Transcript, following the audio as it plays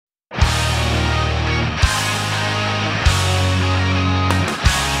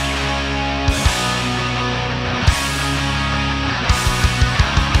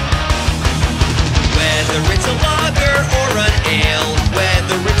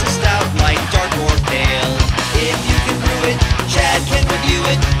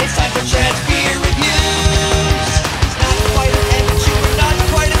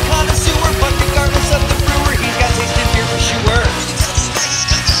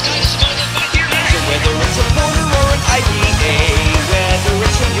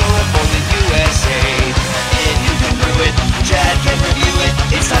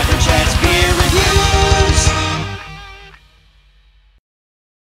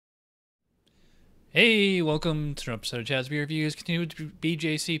Hey, welcome to an episode of Chaz Beer Reviews. Continue with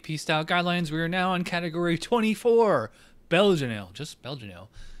BJCP style guidelines. We are now on category 24, Belgian Ale. Just Belgian Ale.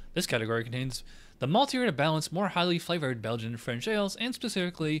 This category contains the maltier to balance, more highly flavored Belgian French ales, and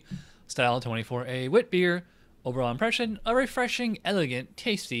specifically style 24A wit beer. Overall impression: a refreshing, elegant,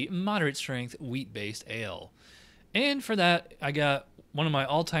 tasty, moderate strength wheat-based ale. And for that, I got one of my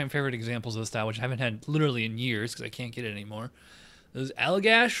all-time favorite examples of the style, which I haven't had literally in years because I can't get it anymore. It was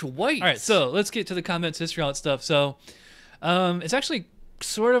Allagash White. All right, so let's get to the comments, history, all that stuff. So it's actually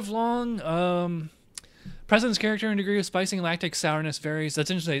sort of long. President's character and degree of spicing and lactic sourness varies. That's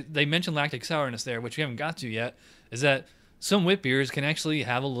interesting. They mentioned lactic sourness there, which we haven't got to yet. Is that some wit beers can actually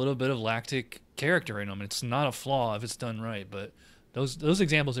have a little bit of lactic character in them. It's not a flaw if it's done right, but those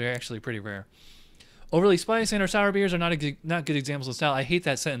examples are actually pretty rare. Overly spiced and or sour beers are not good examples of style. I hate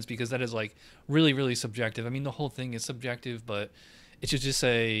that sentence because that is like really, really subjective. I mean, the whole thing is subjective, but it should just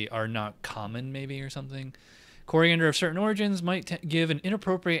say are not common maybe or something. Coriander of certain origins might give an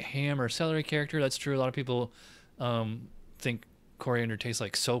inappropriate ham or celery character. That's true. A lot of people think coriander tastes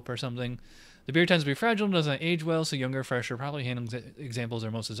like soap or something. The beer tends to be fragile and doesn't age well, so younger, fresher, probably hand examples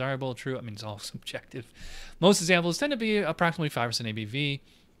are most desirable. True. I mean, it's all subjective. Most examples tend to be approximately 5% ABV.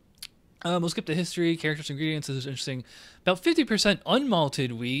 We'll skip the history, characters, ingredients. This is interesting. About 50%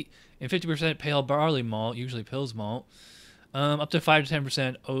 unmalted wheat and 50% pale barley malt, usually Pils malt. Up to 5 to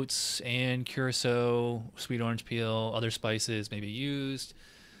 10% oats and Curaçao, sweet orange peel, other spices may be used.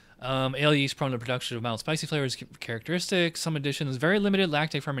 Ale yeast prone to production of mild spicy flavors characteristics. Some additions, very limited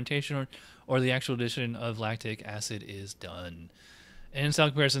lactic fermentation or the actual addition of lactic acid is done. And in style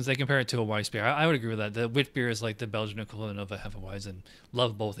comparisons, they compare it to a Weiss beer. I would agree with that. The wit beer is like the Belgian equivalent of a Hefeweizen.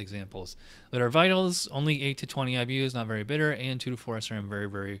 Love both examples. But our vitals, only 8 to 20 IBUs, not very bitter, and 2 to 4 SRM, very,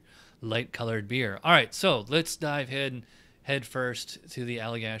 very light colored beer. All right, so let's dive head first to the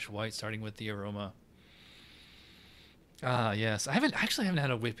Allagash White, starting with the aroma. Ah, yes. I haven't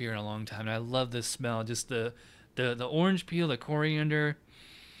had a wit beer in a long time, and I love this smell. Just the orange peel, the coriander,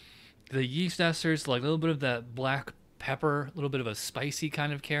 the yeast esters, like a little bit of that black pepper, a little bit of a spicy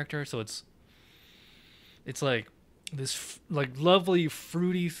kind of character. So it's like this like lovely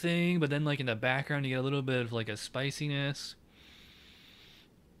fruity thing, but then like in the background you get a little bit of like a spiciness.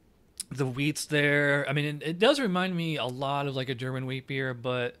 The wheat's there. I mean, it does remind me a lot of like a German wheat beer,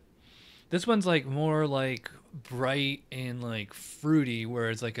 but this one's like more like bright and like fruity,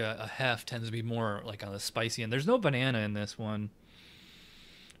 whereas like a Hef tends to be more like on the spicy end. There's no banana in this one.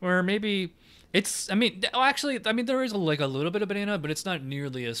 Or maybe it's, I mean, actually, I mean, there is like a little bit of banana, but it's not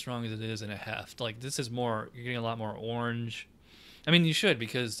nearly as strong as it is in a Heft. Like this is more, you're getting a lot more orange. I mean, you should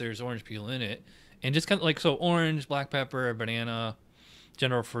because there's orange peel in it. And just kind of like, so orange, black pepper, banana,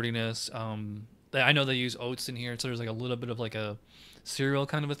 general fruitiness. I know they use oats in here, so there's like a little bit of like a cereal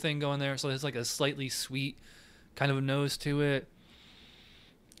kind of a thing going there. So there's like a slightly sweet kind of a nose to it.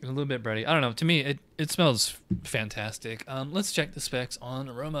 A little bit bready. I don't know. To me, it smells fantastic. Let's check the specs on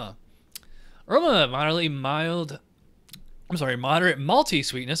aroma. Aroma, moderate malty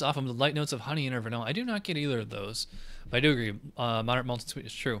sweetness, off of the light notes of honey and or vanilla. I do not get either of those, but I do agree. Moderate malty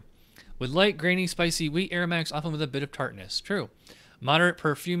sweetness, true. With light, grainy, spicy wheat aromatics, often with a bit of tartness, true. Moderate,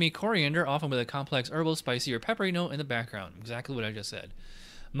 perfumey coriander, often with a complex herbal, spicy, or peppery note in the background. Exactly what I just said.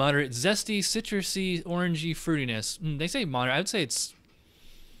 Moderate, zesty, citrusy, orangey fruitiness. They say moderate. I would say it's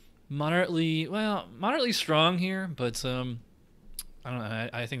moderately strong here, but I don't know.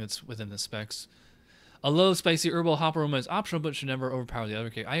 I think it's within the specs. A low, spicy herbal hop aroma is optional, but should never overpower the other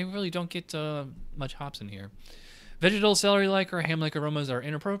cake. I really don't get much hops in here. Vegetal, celery-like, or ham-like aromas are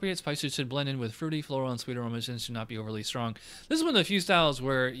inappropriate. Spices should blend in with fruity, floral, and sweet aromas and should not be overly strong. This is one of the few styles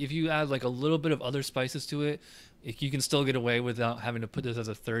where if you add like a little bit of other spices to it, you can still get away without having to put this as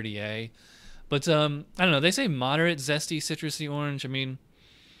a 30A. But I don't know. They say moderate, zesty, citrusy orange. I mean,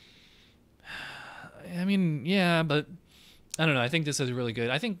 yeah, but I don't know. I think this is really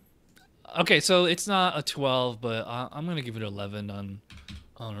good. I think, okay, so it's not a 12, but I'm going to give it 11 on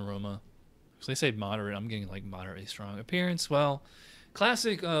aroma. So they say moderate. I'm getting like moderately strong. Appearance, well,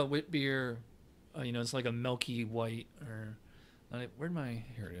 classic wit beer. It's like a milky white or where'd my,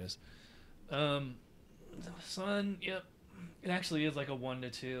 here it is. The sun, yep. It actually is like a 1 to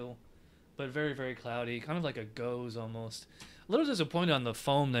 2, but very, very cloudy. Kind of like a Goes almost. A little disappointed on the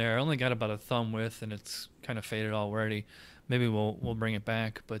foam there. I only got about a thumb width and it's kind of faded already. Maybe we'll bring it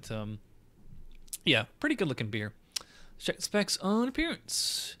back, but yeah, pretty good looking beer. Check the specs on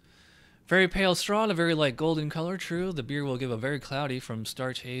appearance. Very pale straw, a very light golden color, true. The beer will give a very cloudy from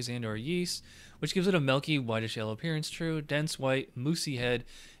starch, haze, and or yeast, which gives it a milky, whitish yellow appearance, true. Dense, white, moosey head.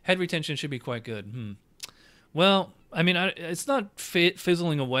 Head retention should be quite good. Well, I mean, it's not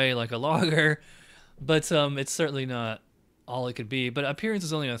fizzling away like a lager, But it's certainly not all it could be. But appearance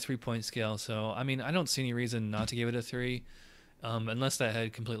is only on a 3-point scale, so I mean, I don't see any reason not to give it a 3, unless that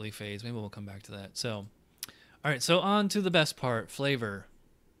head completely fades. Maybe we'll come back to that. So, all right, so on to the best part, flavor.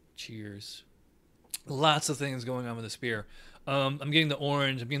 Cheers. Lots of things going on with this beer. I'm getting the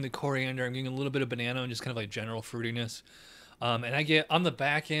orange, I'm getting the coriander, I'm getting a little bit of banana and just kind of like general fruitiness. And I get on the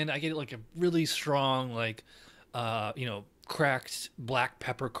back end, I get like a really strong, like, cracked black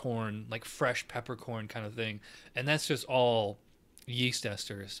peppercorn, like fresh peppercorn kind of thing. And that's just all yeast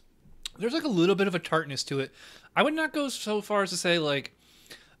esters. There's like a little bit of a tartness to it. I would not go so far as to say like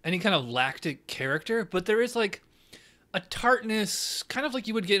any kind of lactic character, but there is like a tartness, kind of like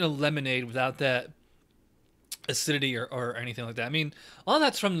you would get in a lemonade without that acidity or anything like that. I mean, a lot of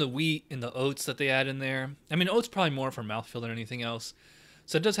that's from the wheat and the oats that they add in there. I mean, oats probably more for mouthfeel than anything else.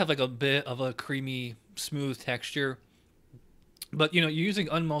 So it does have like a bit of a creamy, smooth texture. But, you're using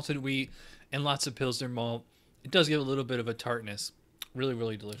unmalted wheat and lots of Pilsner malt. It does give a little bit of a tartness. Really,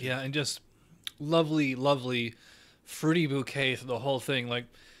 really delicious. Yeah, and just lovely, lovely fruity bouquet through the whole thing. Like,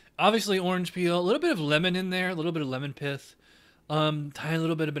 obviously orange peel, a little bit of lemon in there, a little bit of lemon pith, tiny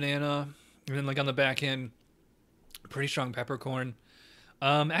little bit of banana, and then like on the back end, pretty strong peppercorn.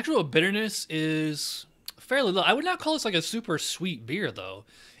 Actual bitterness is fairly low. I would not call this like a super sweet beer though.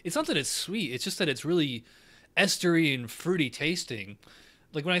 It's not that it's sweet, it's just that it's really estery and fruity tasting.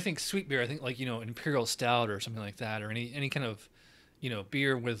 Like when I think sweet beer, I think like, imperial stout or something like that, or any kind of,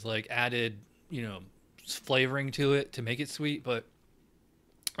 beer with like added, flavoring to it to make it sweet. But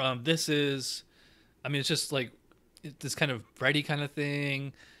this is, I mean, it's just like this kind of bready kind of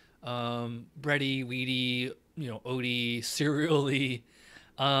thing, bready, weedy, oaty, cereal-y,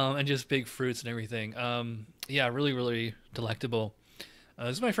 and just big fruits and everything. Yeah, really, really delectable.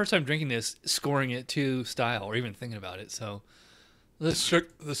 This is my first time drinking this, scoring it to style, or even thinking about it. So let's check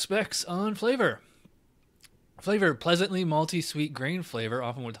the specs on flavor. Flavor, pleasantly malty, sweet grain flavor,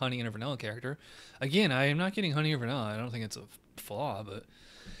 often with honey and a vanilla character. Again, I am not getting honey or vanilla. I don't think it's a flaw, but...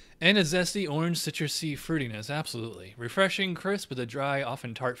 And a zesty, orange, citrusy fruitiness, absolutely. Refreshing, crisp, with a dry,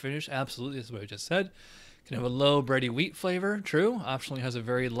 often tart finish, absolutely, that's what I just said. Can have a low, bready wheat flavor, true. Optionally has a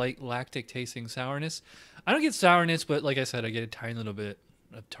very light, lactic tasting sourness. I don't get sourness, but like I said, I get a tiny little bit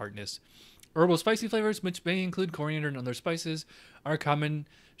of tartness. Herbal spicy flavors, which may include coriander and other spices, are common.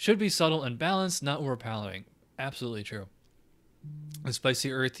 Should be subtle and balanced, not overpowering. Absolutely true. The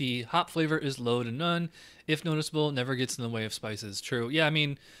spicy, earthy hop flavor is low to none. If noticeable, never gets in the way of spices. True. Yeah, I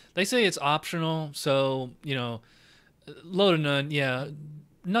mean, they say it's optional, so, low to none, yeah.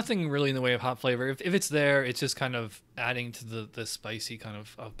 Nothing really in the way of hop flavor. If it's there, it's just kind of adding to the spicy kind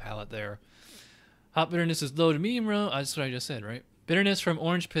of palate there. Hop bitterness is low to medium low. That's what I just said, right? Bitterness from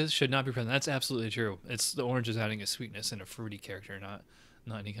orange pith should not be present. That's absolutely true. It's the orange is adding a sweetness and a fruity character, not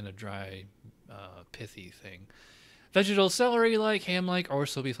any kind of dry, pithy thing. Vegetal celery-like, ham-like, or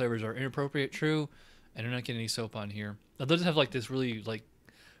soapy flavors are inappropriate. True. And I'm not getting any soap on here. It does have like this really like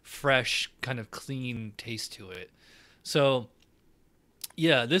fresh, kind of clean taste to it. So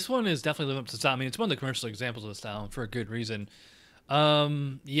yeah, this one is definitely living up to the style. I mean, it's one of the commercial examples of the style for a good reason.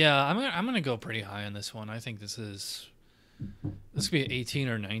 Yeah, I'm gonna go pretty high on this one. I think this could be an 18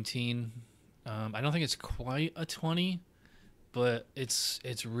 or 19. I don't think it's quite a 20, but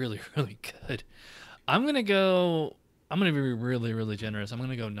it's really, really good. I'm gonna be really, really generous. I'm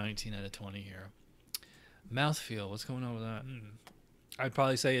gonna go 19 out of 20 here. Mouthfeel, what's going on with that? I'd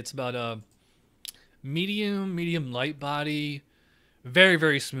probably say it's about a medium light body, very,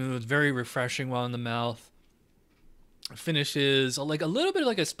 very smooth, very refreshing while in the mouth. Finishes like a little bit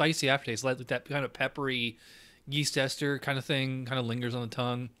like a spicy aftertaste, like that kind of peppery yeast ester kind of thing, kind of lingers on the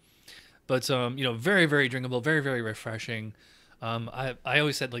tongue. But very, very drinkable, very, very refreshing. I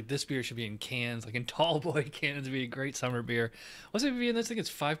always said like this beer should be in cans, like in tall boy cans, would be a great summer beer. What's it be in this? I think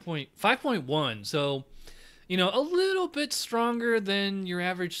it's 5.1. So, a little bit stronger than your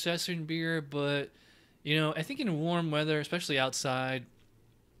average session beer, but I think in warm weather, especially outside,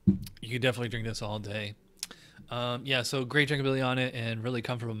 you could definitely drink this all day. Yeah, so great drinkability on it and really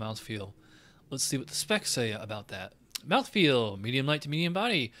comfortable mouthfeel. Let's see what the specs say about that. Mouthfeel, medium light to medium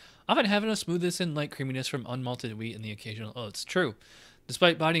body. Often having a smoothness and light creaminess from unmalted wheat and the occasional oats. True.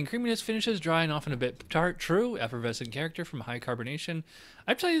 Despite body and creaminess, finishes dry and often a bit tart. True. Effervescent character from high carbonation.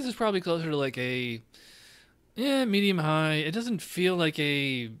 I'd say this is probably closer to like a medium high. It doesn't feel like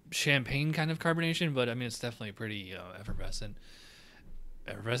a champagne kind of carbonation, but I mean it's definitely pretty effervescent.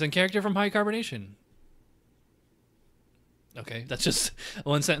 Effervescent character from high carbonation. Okay, that's just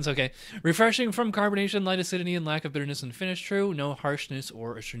one sentence, okay. Refreshing from carbonation, light acidity, and lack of bitterness and finish, true. No harshness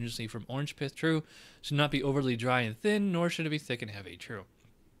or astringency from orange pith, true. Should not be overly dry and thin, nor should it be thick and heavy, true.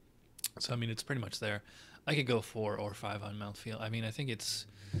 So I mean, it's pretty much there. I could go 4 or 5 on mouthfeel. I mean, I think it's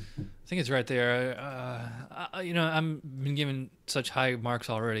right there. You know, I'm been given such high marks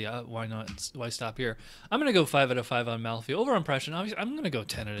already. Why not? Why stop here? I'm gonna go 5 out of 5 on mouthfeel. Over impression, obviously, I'm gonna go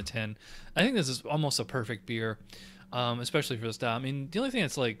 10 out of 10. I think this is almost a perfect beer, especially for the style. I mean, the only thing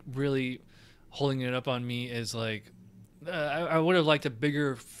that's like really holding it up on me is like I would have liked a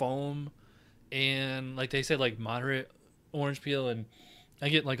bigger foam, and like they said, like moderate orange peel, and I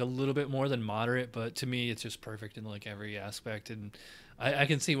get like a little bit more than moderate, but to me it's just perfect in like every aspect, and I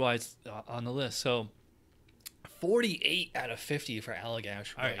can see why it's on the list. So 48 out of 50 for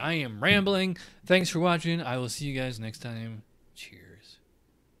Allagash. All right, I am rambling. Thanks for watching. I will see you guys next time. Cheers.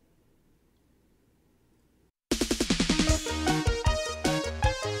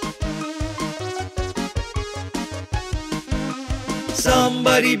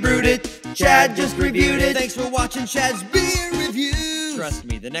 Somebody brewed it, Chad just reviewed it. Thanks for watching Chad's Beer Review. Trust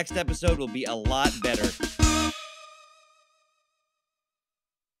me, the next episode will be a lot better.